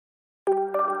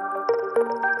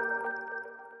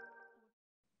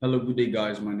Hello, good day,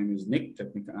 guys. My name is Nick,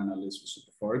 technical analyst for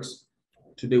SuperForex.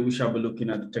 Today, we shall be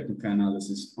looking at the technical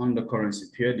analysis on the currency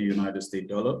pair, the United States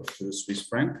dollar to the Swiss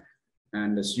franc.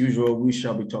 And as usual, we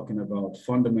shall be talking about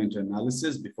fundamental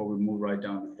analysis before we move right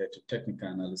down ahead to technical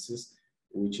analysis,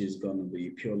 which is going to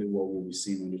be purely what we'll be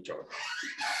seeing on the chart.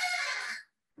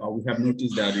 We have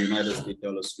noticed that the United States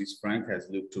dollar Swiss franc has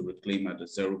looked to reclaim at the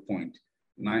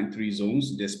 0.93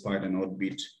 zones despite an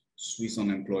upbeat Swiss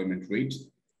unemployment rate.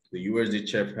 The USD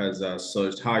CHF has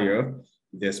surged higher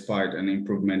despite an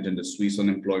improvement in the Swiss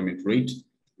unemployment rate,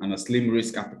 and a slim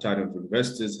risk appetite of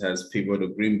investors has favored a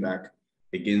greenback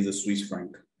against the Swiss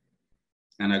franc.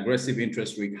 An aggressive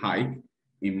interest rate hike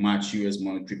in March US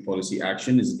monetary policy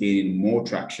action is gaining more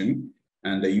traction,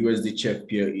 and the USD CHF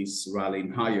pair is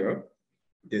rallying higher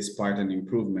despite an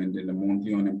improvement in the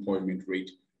monthly unemployment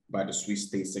rate by the Swiss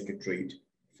State Secretariat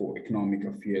for Economic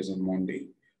Affairs on Monday.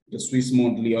 The Swiss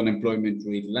monthly unemployment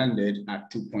rate landed at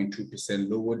 2.2%,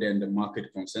 lower than the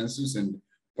market consensus and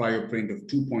prior print of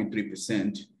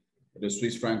 2.3%. The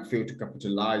Swiss franc failed to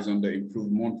capitalize on the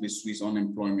improved monthly Swiss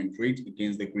unemployment rate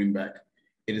against the greenback.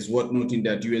 It is worth noting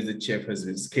that USD CHF has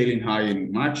been scaling high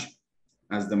in March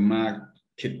as the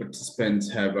market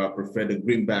participants have preferred the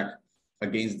greenback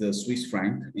against the Swiss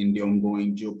franc in the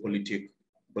ongoing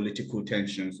geopolitical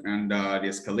tensions, and the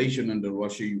escalation in the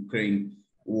Russia-Ukraine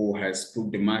war has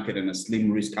put the market in a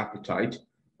slim risk appetite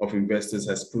of investors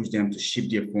has pushed them to shift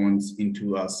their funds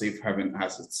into safe haven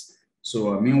assets.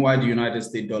 So meanwhile, the United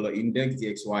States dollar index,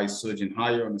 the XY, is surging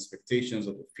higher on expectations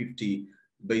of a 50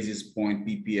 basis point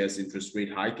BPS interest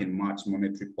rate hike in March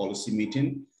monetary policy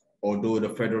meeting, although the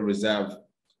Federal Reserve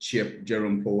Chair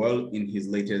Jerome Powell in his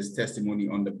latest testimony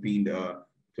underpinned a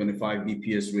 25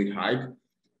 BPS rate hike,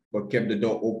 but kept the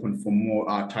door open for more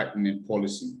tightening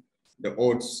policy. The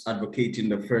odds advocating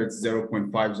the Fed's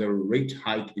 0.50 rate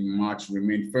hike in March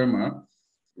remained firmer,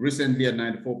 recently at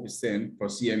 94% for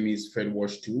CME's Fed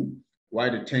Watch 2, while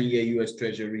the 10-year US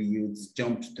Treasury yields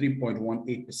jumped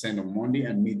 3.18% on Monday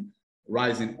amid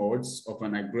rising odds of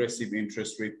an aggressive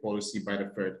interest rate policy by the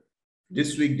Fed.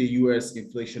 This week, the US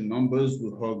inflation numbers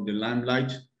will hog the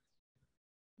limelight.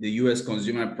 The US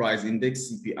Consumer Price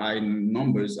Index, CPI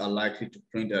numbers are likely to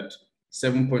print at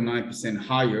 7.9%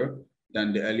 higher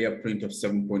than the earlier print of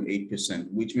 7.8%,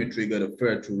 which may trigger the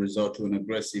Fed to resort to an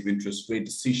aggressive interest rate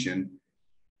decision.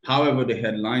 However, the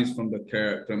headlines from the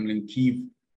Kremlin-Kyiv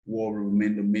war will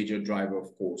remain the major driver,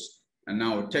 of course. And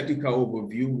now a technical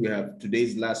overview, we have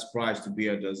today's last price to be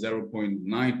at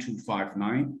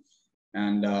 0.9259,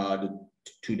 and the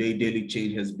today daily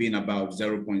change has been about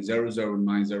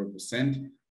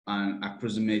 0.0090%, and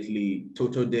approximately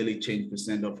total daily change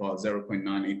percent of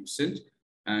 0.98%.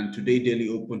 And today daily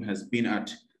open has been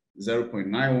at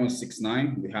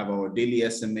 0.9169. We have our daily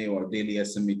SMA or daily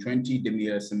SMA 20,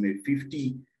 daily SMA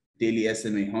 50, daily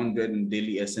SMA 100, and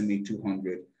daily SMA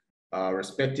 200,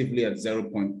 respectively at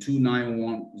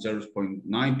 0.291,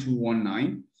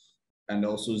 0.9219, and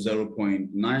also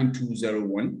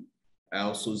 0.9201,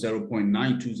 also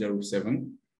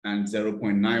 0.9207, and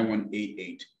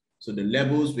 0.9188. So the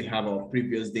levels, we have our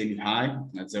previous daily high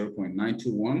at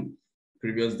 0.921,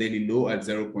 previous daily low at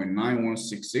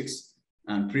 0.9166,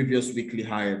 and previous weekly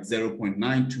high at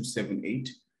 0.9278,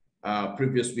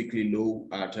 previous weekly low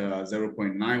at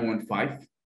 0.915,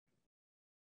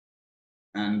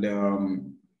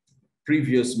 and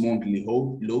previous monthly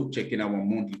low, checking our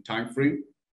monthly time frame,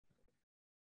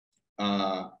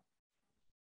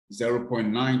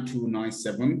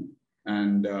 0.9297,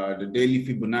 and the daily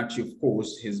Fibonacci, of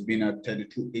course, has been at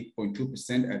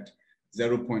 32.8% at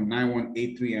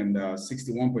 0.9183, and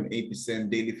 61.8%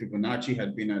 daily Fibonacci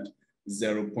had been at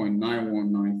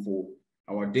 0.9194.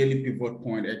 Our daily pivot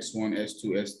point X1,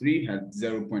 S2, S3 had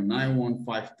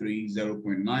 0.9153,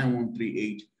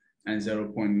 0.9138, and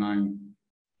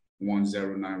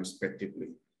 0.9109 respectively.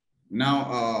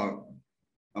 Now,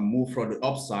 a move for the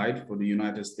upside for the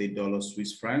United States dollar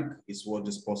Swiss franc is what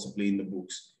is possibly in the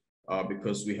books,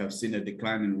 because we have seen a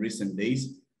decline in recent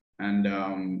days, and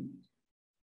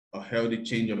a healthy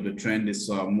change of the trend is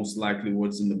most likely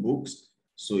what's in the books.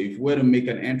 So if we're to make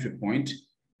an entry point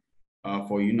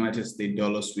for United States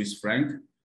dollar Swiss franc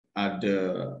at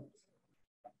the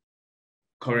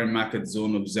current market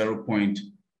zone of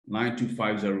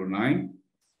 0.92509,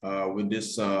 with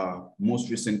this most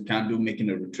recent candle making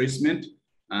a retracement,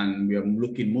 and we are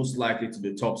looking most likely to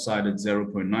the top side at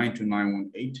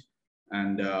 0.92918,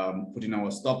 and putting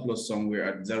our stop loss somewhere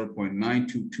at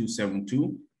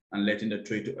 0.92272, and letting the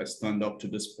trade to extend up to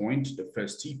this point, the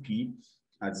first TP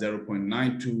at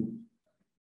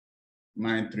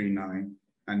 0.92939,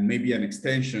 and maybe an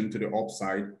extension to the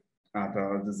upside at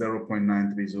the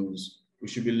 0.93 zones. we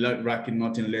should be racking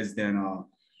nothing less than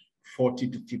 40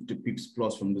 to 50 pips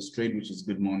plus from this trade, which is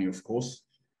good money, of course.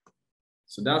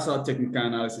 So that's our technical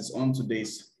analysis on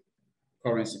today's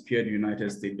currency pair, the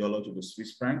United States dollar to the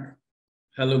Swiss franc.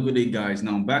 Hello, good day, guys.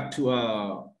 Now back to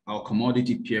our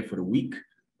commodity pair for the week.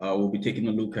 We'll be taking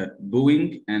a look at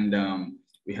Boeing, and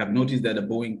we have noticed that the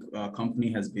Boeing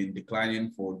company has been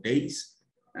declining for days,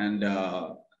 and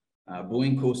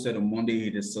Boeing Co said on Monday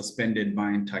it is suspended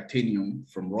buying titanium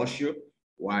from Russia,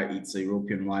 while its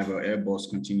European rival Airbus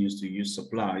continues to use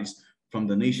supplies from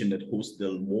the nation that hosts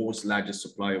the world's largest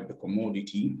supply of the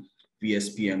commodity,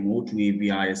 VSPMO to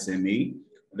AVISMA.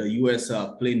 The US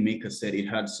plane maker said it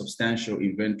had substantial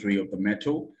inventory of the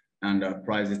metal and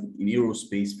prices in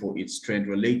aerospace for its strength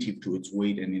relative to its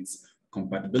weight and its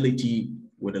compatibility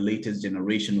with the latest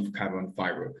generation of carbon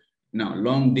fiber. Now,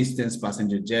 long distance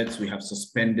passenger jets, we have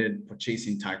suspended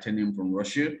purchasing titanium from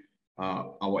Russia.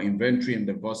 Our inventory and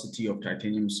diversity of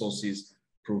titanium sources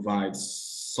provides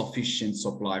sufficient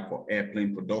supply for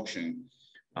airplane production.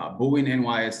 Boeing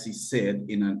NYSE said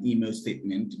in an email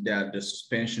statement that the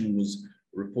suspension was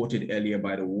reported earlier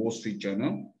by the Wall Street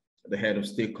Journal. The head of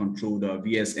state-controlled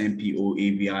VSMPO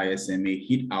AVISMA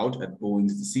hit out at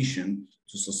Boeing's decision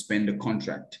to suspend the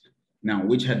contract, now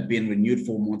which had been renewed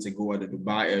 4 months ago at the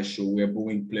Dubai Air Show, where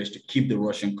Boeing pledged to keep the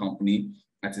Russian company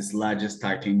as its largest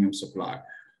titanium supplier.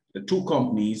 The two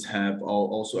companies have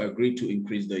also agreed to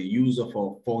increase the use of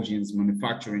Volkswagen's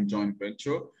manufacturing joint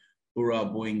venture, Ural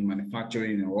Boeing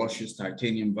Manufacturing in Russia's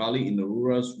Titanium Valley in the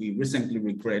Urals. We recently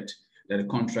regret that the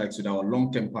contracts with our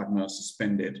long-term partner are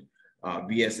suspended.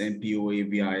 VSMPO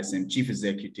AVISM Chief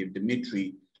Executive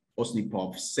Dmitry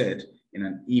Osnipov said in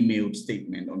an emailed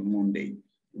statement on Monday.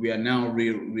 We are now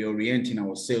reorienting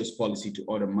our sales policy to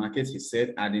other markets, he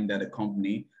said, adding that the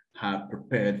company had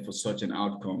prepared for such an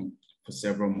outcome for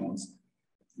several months.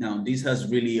 Now, this has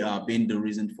really been the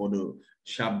reason for the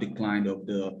sharp decline of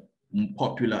the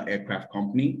popular aircraft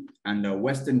company, and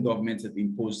Western governments have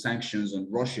imposed sanctions on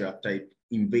Russia after it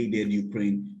invaded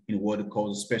Ukraine in what it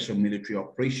calls a special military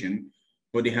operation,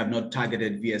 but they have not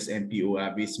targeted VSMPO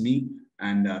AVISMA,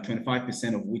 and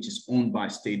 25% of which is owned by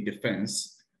state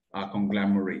defense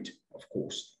conglomerate, of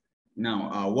course.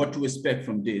 Now, what to expect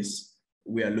from this?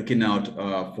 We are looking out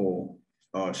for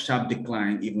a sharp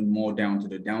decline, even more down to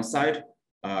the downside.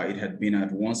 It had been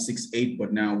at 168,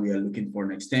 but now we are looking for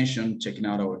an extension, checking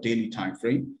out our daily time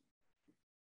frame.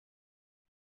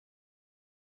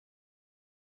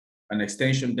 An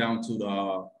extension down to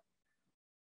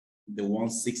the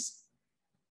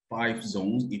 165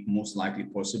 zones, if most likely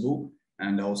possible.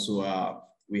 And also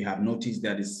we have noticed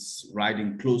that it's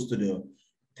riding close to the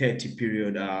 30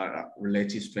 period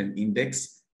relative strength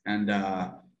index. And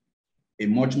a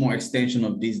much more extension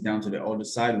of this down to the other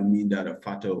side will mean that a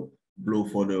fatal blow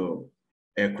for the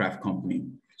aircraft company.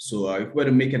 So if we're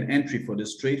to make an entry for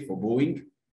this trade for Boeing,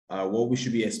 what we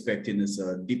should be expecting is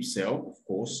a deep sell, of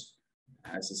course,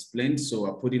 as explained. So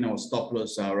we're putting our stop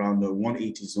loss around the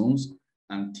 180 zones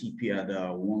and TP at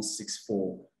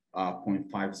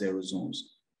 164.50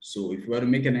 zones. So if we were to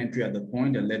make an entry at the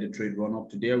point and let the trade run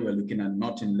up to there, we're looking at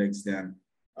nothing less than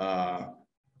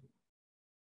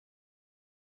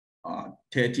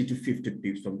 30 to 50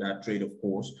 pips from that trade, of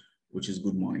course, which is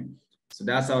good money. So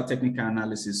that's our technical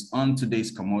analysis on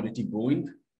today's commodity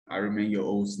Boeing. I remain your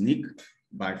host, Nick.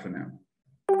 Bye for now.